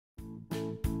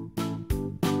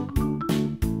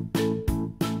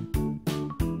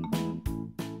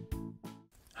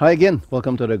Hi again,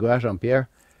 welcome to the Garage. I'm Pierre.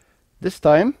 This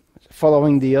time,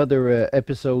 following the other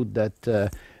episode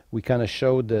that we kind of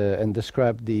showed and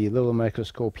described the little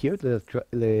microscope here,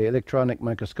 the electronic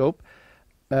microscope,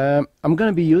 I'm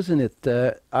going to be using it.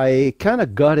 I kind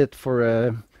of got it for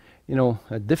a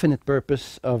definite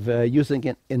purpose of using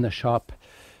it in the shop.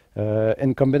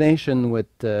 In combination with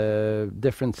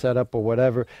different setup or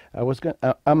whatever, we're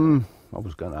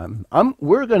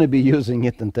going to be using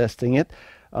it and testing it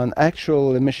on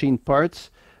actual machine parts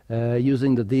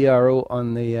using the DRO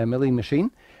on the milling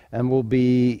machine, and we'll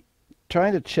be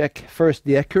trying to check first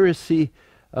the accuracy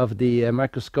of the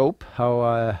microscope,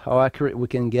 how accurate we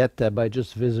can get by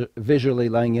just visually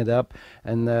lining it up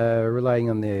and relying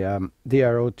on the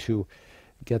DRO to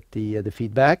get the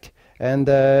feedback, and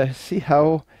see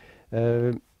how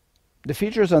the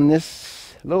features on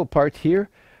this little part here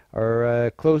are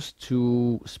close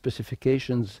to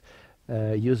specifications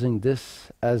using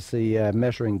this as the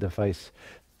measuring device.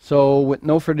 So with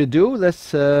no further ado,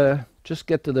 let's just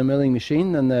get to the milling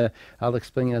machine, and I'll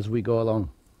explain as we go along.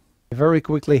 Very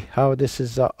quickly how this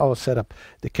is all set up.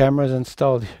 The camera is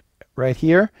installed right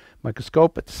here,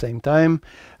 microscope at the same time.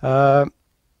 I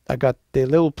got the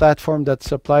little platform that's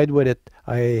supplied with it.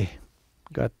 I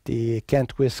got the can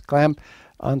twist clamp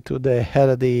onto the head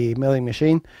of the milling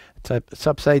machine. It's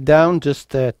upside down, just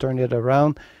turn it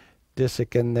around. This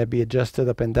it can be adjusted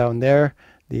up and down there.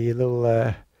 The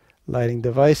little lighting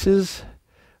devices,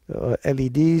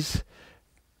 LEDs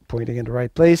pointing in the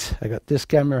right place. I got this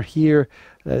camera here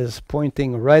that is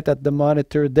pointing right at the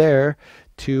monitor there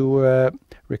to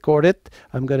record it.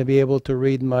 I'm going to be able to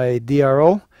read my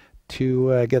DRO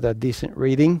to get a decent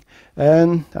reading,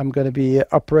 and I'm going to be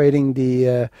operating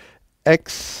the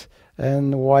X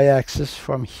and Y axis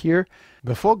from here.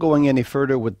 Before going any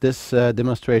further with this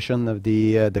demonstration of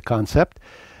the concept,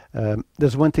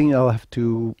 there's one thing I'll have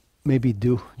to maybe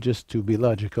do just to be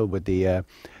logical with the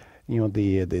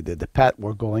the path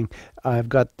we're going. I've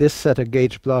got this set of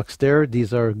gauge blocks there.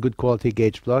 These are good quality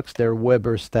gauge blocks. They're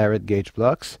Weber Starrett gauge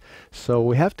blocks. So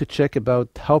we have to check about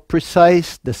how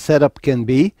precise the setup can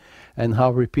be and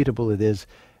how repeatable it is.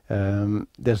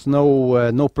 There's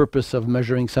no purpose of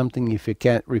measuring something if you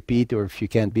can't repeat or if you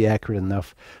can't be accurate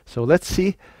enough. So let's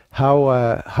see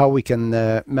how we can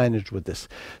manage with this.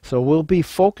 So we'll be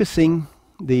focusing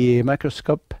the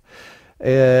microscope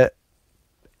into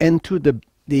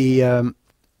the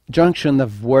junction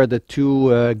of where the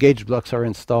two gauge blocks are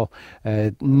installed.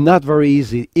 Not very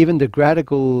easy. Even the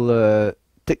gradical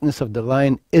thickness of the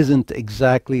line isn't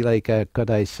exactly like could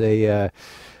I say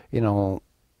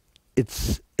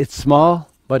it's small,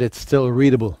 but it's still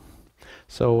readable.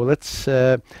 So let's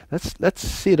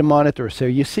see the monitor. So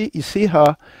you see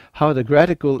how the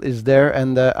gradical is there,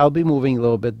 and I'll be moving a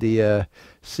little bit.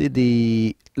 See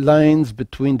the lines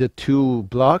between the two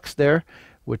blocks there,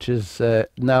 which is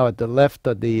now at the left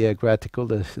of the gradical,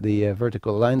 the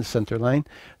vertical line, the center line.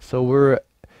 So we're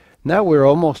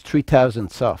almost 3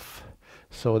 thousandths off.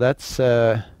 So that's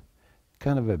kind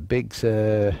of a big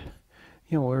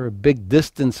we're a big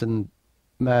distance in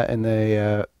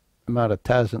the amount of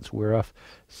thousandths we're off.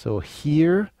 So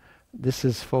here, this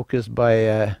is focused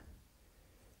by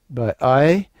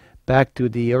eye back to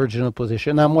the original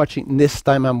position. This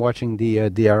time I'm watching the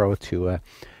DRO to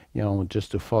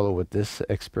just to follow with this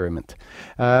experiment.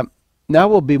 Now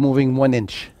we'll be moving 1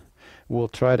 inch. We'll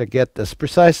try to get as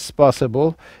precise as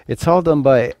possible. It's all done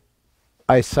by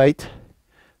eyesight.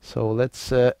 So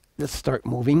let's start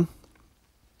moving.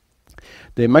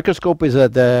 The microscope is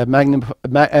at the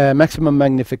maximum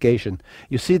magnification.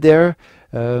 You see there,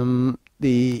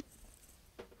 these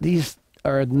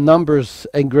are numbers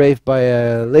engraved by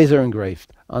laser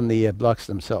engraved on the blocks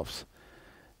themselves.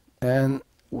 And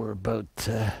we're about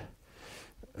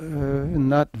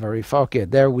not very far. Okay,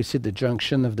 there we see the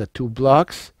junction of the two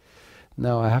blocks.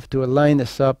 Now I have to align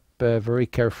this up very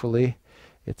carefully.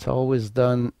 It's always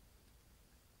done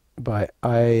by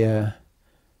eye.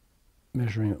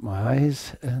 Measuring with my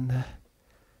eyes, and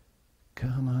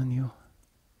come on, you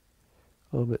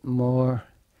a little bit more,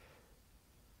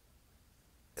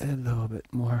 a little bit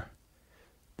more.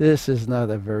 This is not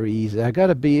a very easy. I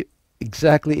gotta be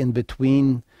exactly in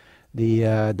between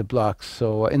the blocks,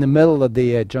 so in the middle of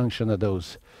the junction of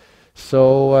those.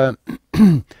 So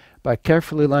by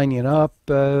carefully lining it up,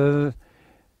 we're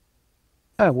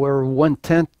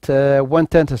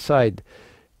 1/10 aside.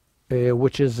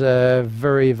 Which is a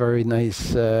very, very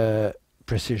nice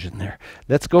precision there.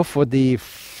 Let's go for the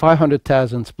 500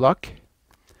 thousandths block.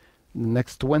 The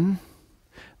next one,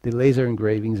 the laser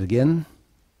engravings again.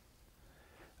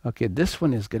 Okay, this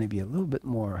one is going to be a little bit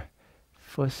more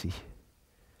fussy.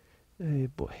 Hey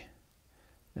boy.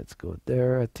 Let's go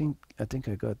there. I think I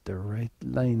got the right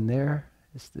line there.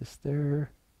 Is this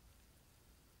there?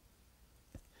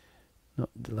 No,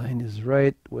 the line is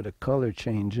right where the color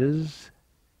changes.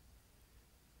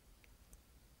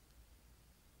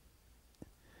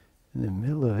 In the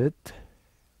middle of it.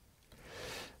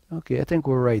 Okay, I think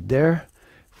we're right there.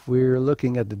 If we're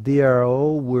looking at the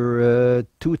DRO, we're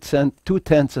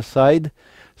 2/10 aside.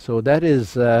 So that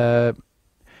is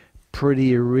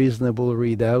pretty reasonable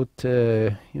readout.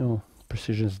 You know,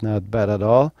 precision is not bad at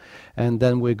all. And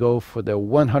then we go for the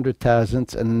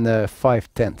 100,000ths and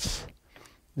 5/10.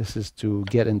 This is to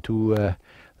get into,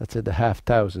 let's say, the half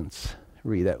thousandths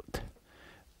readout.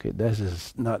 Okay, this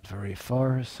is not very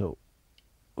far, so,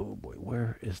 oh boy,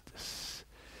 where is this?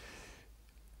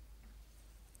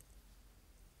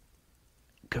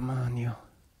 Come on, you.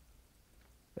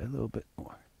 A little bit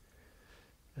more.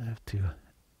 I have to.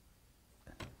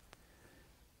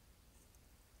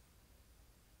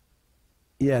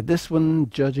 Yeah, this one,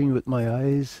 judging with my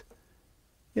eyes,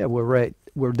 yeah, we're right.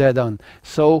 We're dead on.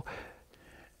 So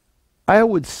I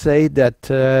would say that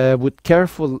with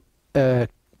careful, let's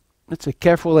say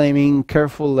careful aiming,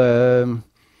 careful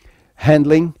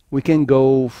handling, we can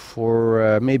go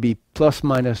for maybe plus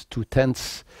minus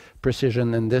 2/10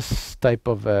 precision in this type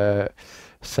of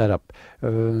setup.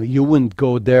 You wouldn't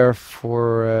go there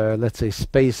for let's say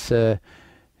space,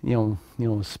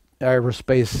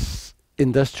 aerospace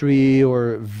industry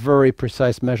or very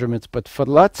precise measurements, but for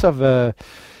lots of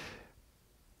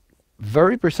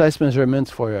very precise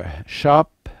measurements for a shop,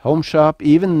 home shop,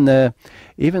 even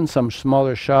some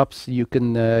smaller shops, you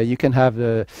can have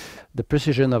the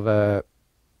precision of a,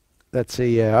 let's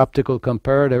say, optical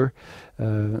comparator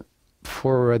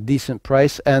for a decent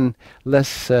price and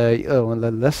less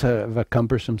of a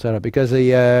cumbersome setup, because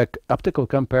the optical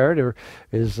comparator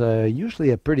is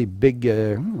usually a pretty big.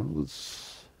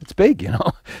 It's big, you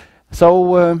know.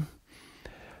 So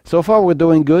so far we're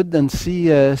doing good, and see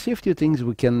a few things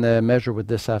we can measure with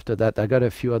this after that. I got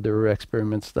a few other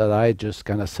experiments that I just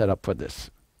kind of set up for this.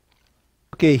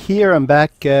 Okay, here I'm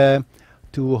back to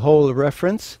hole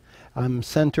reference. I'm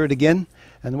centered again,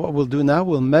 and what we'll do now,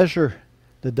 we'll measure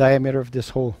the diameter of this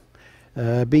hole.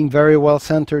 Being very well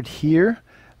centered here,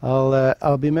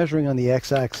 I'll be measuring on the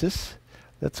x-axis.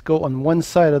 Let's go on one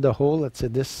side of the hole. Let's say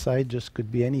this side, just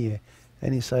could be any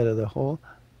side of the hole.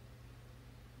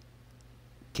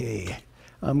 Okay,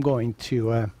 I'm going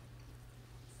to,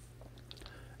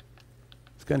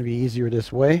 it's going to be easier this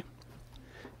way.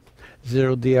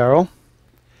 0 DRO.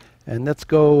 And let's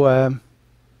go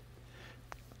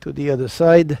to the other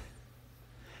side.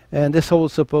 And this hole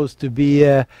is supposed to be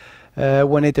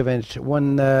 1/8 of an inch,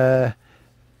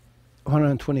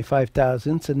 125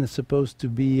 thousandths, and it's supposed to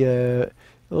be a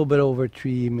little bit over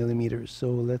 3 millimeters. So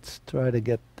let's try to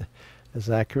get as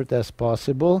accurate as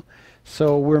possible.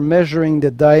 So we're measuring the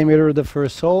diameter of the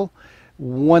first hole,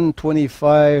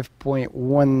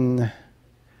 125.1,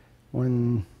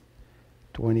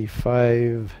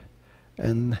 125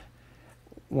 and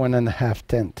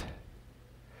 1/2.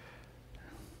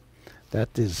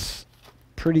 That is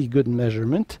pretty good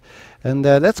measurement. And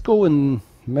let's go and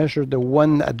measure the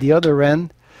one at the other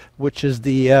end, which is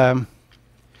the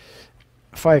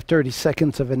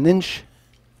 5/32 of an inch.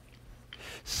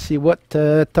 See what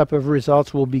type of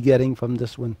results we'll be getting from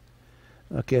this one.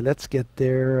 Okay, let's get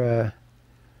there.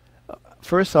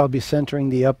 First, I'll be centering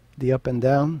the up and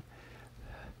down.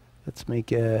 Let's make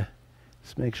sure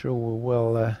we're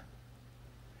well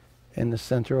in the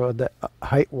center of the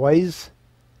height-wise.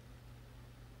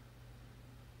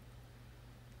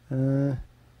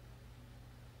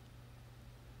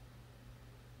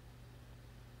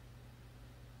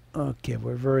 Okay,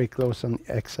 we're very close on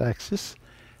the x-axis.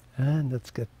 And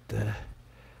let's get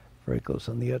very close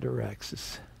on the other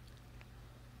axis.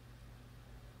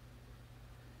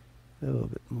 A little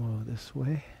bit more this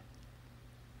way.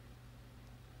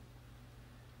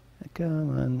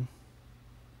 Come on.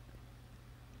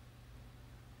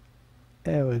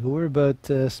 There we go. We're about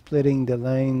splitting the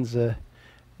lines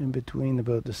in between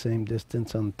about the same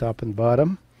distance on top and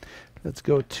bottom. Let's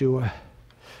go to,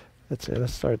 let's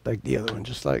start like the other one,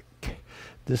 just like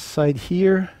this side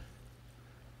here.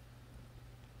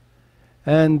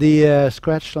 And the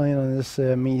scratch line on this,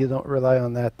 you don't rely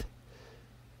on that.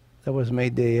 That was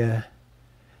made the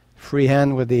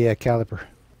freehand with the caliper.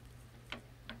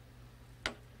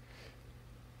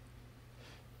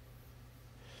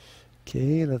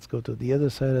 Okay, let's go to the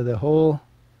other side of the hole.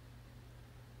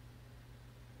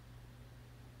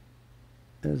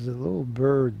 There's a little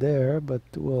bird there, but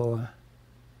we'll,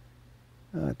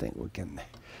 I think we can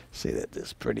say that this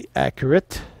is pretty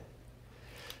accurate.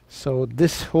 So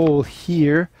this hole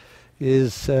here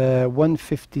is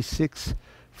 156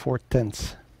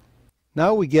 4/10.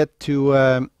 Now we get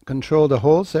to control the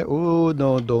holes. Oh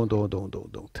no,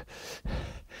 don't.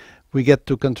 We get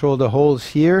to control the holes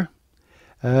here.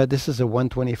 This is a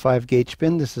 125 gauge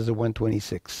pin. This is a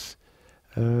 126.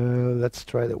 Let's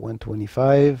try the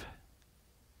 125.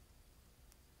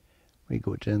 We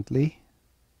go gently.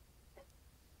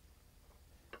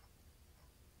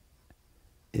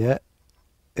 Yeah,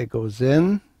 it goes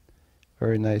in.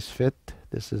 Very nice fit.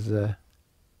 This is a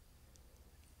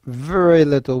very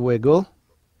little wiggle.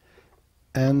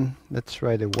 And let's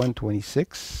try the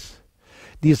 126.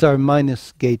 These are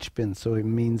minus gauge pins, so it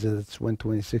means that it's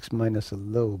 126 minus a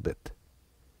little bit.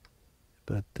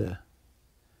 But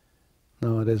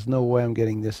no, there's no way I'm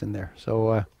getting this in there.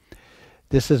 So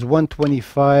this is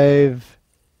 125.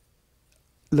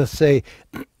 Let's say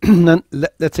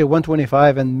let's say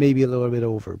 125 and maybe a little bit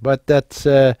over. But that's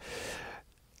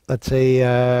let's say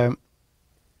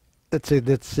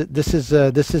this is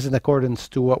in accordance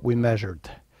to what we measured.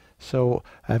 So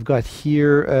I've got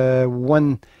here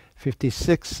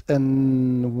 156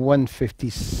 and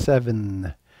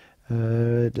 157.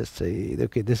 Let's say,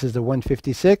 okay, this is the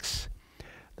 156.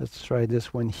 Let's try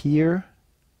this one here.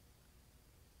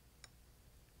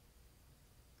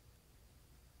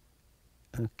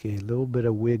 Okay, a little bit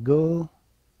of wiggle.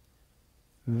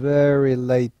 Very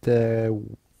light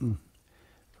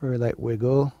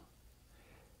wiggle.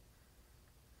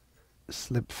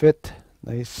 Slip fit,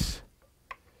 nice.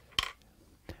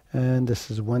 And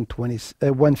this is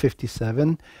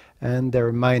 157, and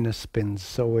they're minus pins,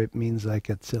 so it means like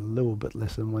it's a little bit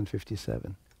less than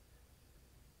 157.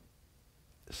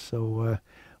 So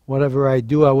whatever I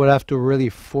do, I would have to really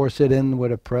force it in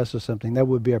with a press or something. That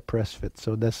would be a press fit.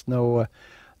 So that's no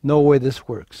way this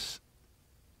works.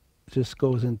 It just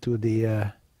goes into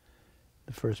the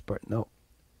first part. No.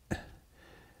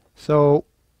 So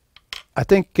I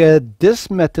think this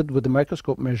method with the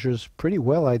microscope measures pretty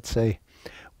well, I'd say.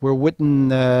 We're within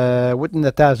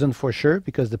 1,000 for sure,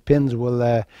 because the pins will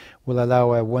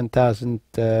allow a 1,000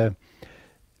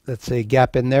 let's say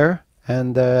gap in there,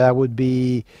 and I would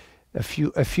be a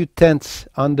few tenths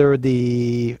under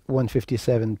the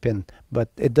 157 pin, but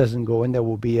it doesn't go in. There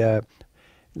will be a,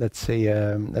 let's say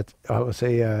I would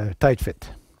say a tight fit.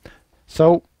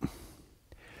 So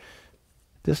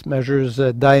this measures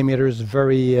diameters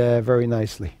very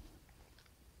nicely.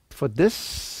 For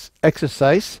this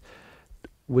exercise,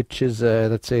 which is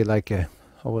let's say like a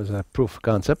proof of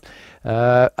concept,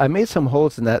 I made some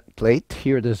holes in that plate.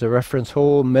 Here there's a reference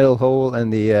hole, middle hole,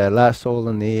 and the last hole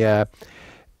in the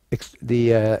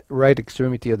right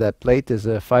extremity of that plate is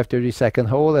a 5/32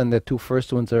 hole, and the two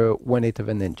first ones are 1/8 of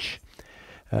an inch.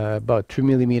 About 3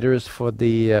 millimeters for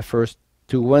the first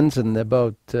two ones, and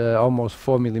about almost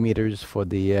 4 millimeters for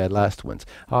the last ones.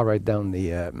 I'll write down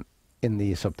the in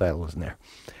the subtitles in there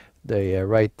the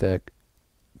right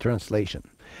translation.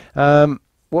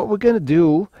 What we're going to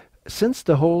do, since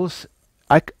the holes,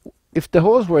 if the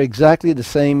holes were exactly the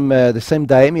same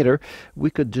diameter, we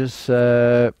could just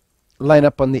line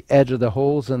up on the edge of the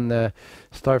holes and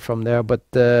start from there. But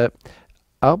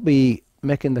I'll be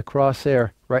making the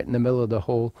crosshair right in the middle of the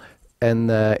hole, and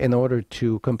in order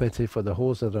to compensate for the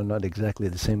holes that are not exactly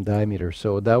the same diameter.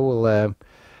 So that will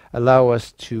allow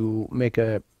us to make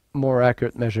a more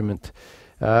accurate measurement.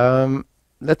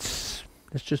 Let's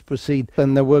just proceed,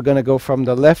 and then we're going to go from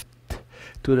the left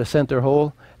to the center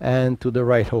hole and to the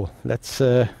right hole. Let's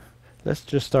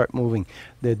just start moving.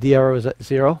 The D arrow is at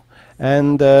 0,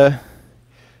 and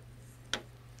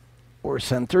we're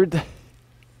centered.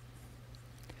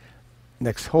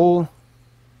 Next hole.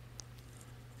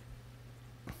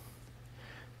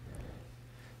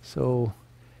 So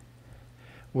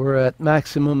we're at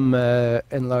maximum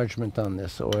enlargement on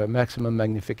this, or maximum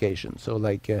magnification. So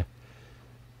like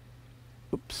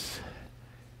oops,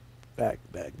 back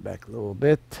a little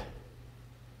bit.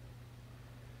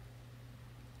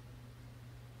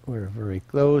 We're very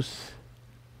close.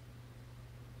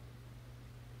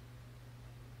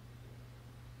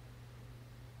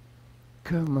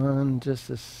 Come on, just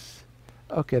this.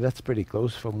 Okay, that's pretty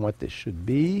close from what this should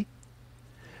be.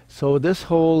 So this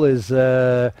hole is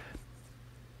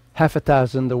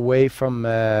 1/2,000 away from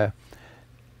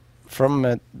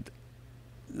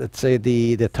let's say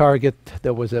the target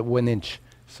that was at 1 inch.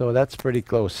 So that's pretty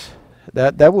close.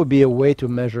 That would be a way to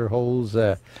measure holes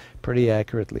pretty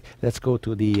accurately. Let's go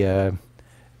to the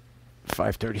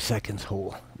 5/32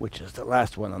 hole, which is the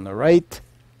last one on the right.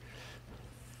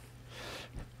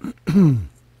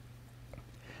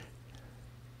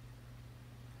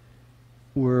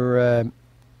 We're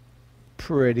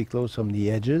pretty close on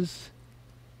the edges.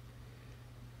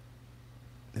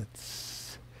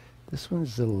 This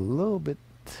one's a little bit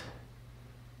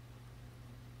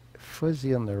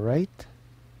fuzzy on the right.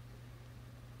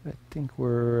 I think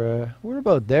we're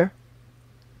about there.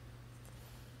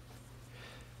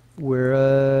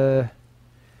 We're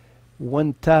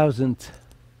 1,000th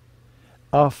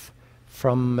off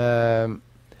from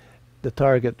the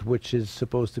target, which is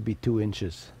supposed to be 2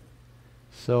 inches.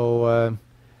 So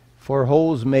for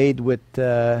holes made with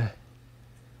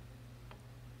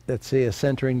let's say a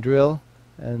centering drill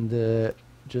and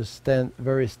just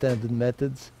very standard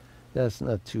methods, that's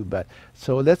not too bad.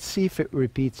 So let's see if it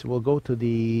repeats. We'll go to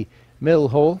the middle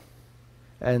hole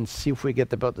and see if we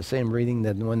get about the same reading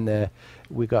than when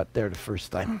we got there the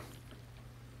first time.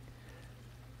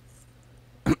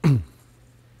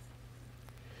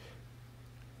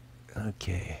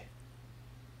 Okay.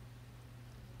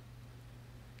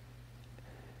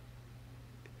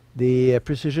 The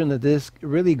precision of this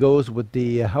really goes with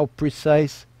the how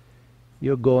precise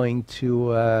you're going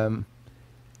to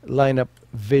line up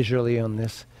visually on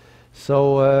this.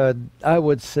 So I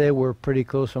would say we're pretty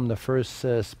close from the first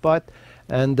spot,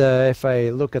 and if I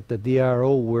look at the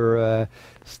DRO, we're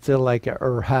still like a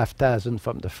 0.5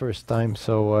 from the first time.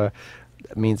 So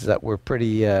that means that we're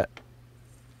pretty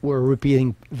we're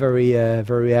repeating very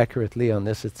very accurately on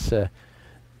this. It's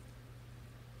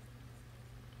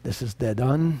this is dead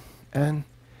on, and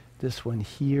this one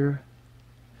here,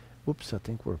 whoops, I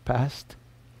think we're past.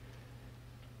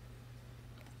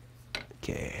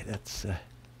 Okay, that's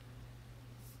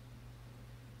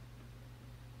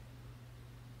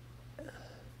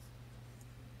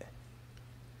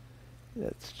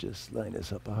let's just line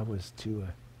this up. I was too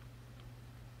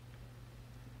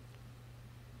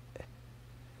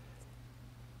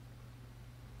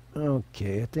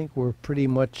okay, I think we're pretty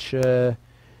much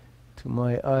to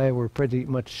my eye, we're pretty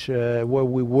much where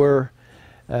we were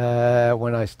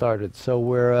when I started. So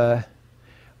we're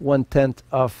 1/10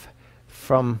 off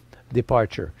from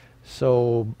departure.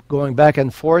 So going back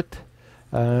and forth,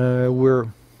 we're,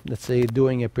 let's say,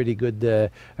 doing a pretty good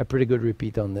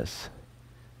repeat on this.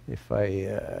 If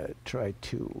I try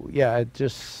to, yeah, it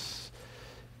just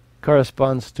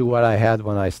corresponds to what I had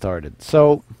when I started.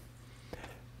 So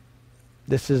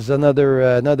this is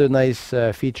another nice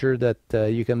feature that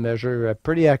you can measure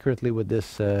pretty accurately with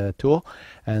this tool.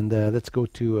 And let's go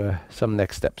to some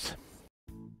next steps.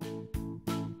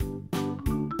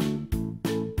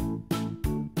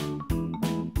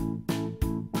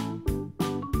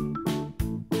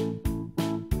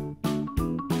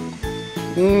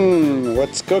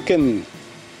 What's cooking?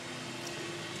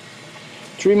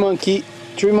 Tree monkey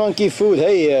food.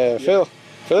 Hey, Philip,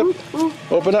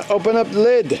 open up the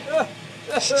lid.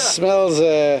 Smells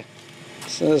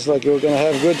like you're gonna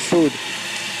have good food.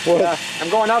 What? Yeah, I'm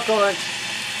going out going.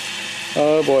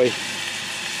 Oh boy.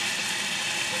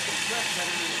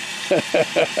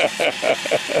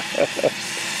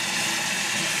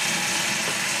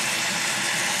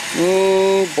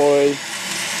 Oh boy.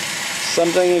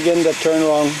 Something again that turned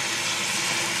wrong.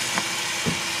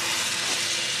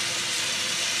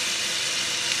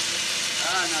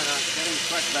 No, getting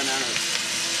crushed bananas.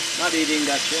 Not eating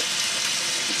that shit.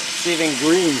 It's even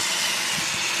green.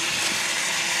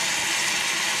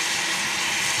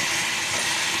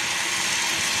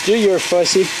 You're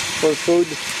fussy for food.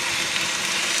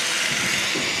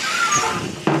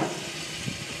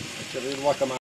 Should we walk 'em out?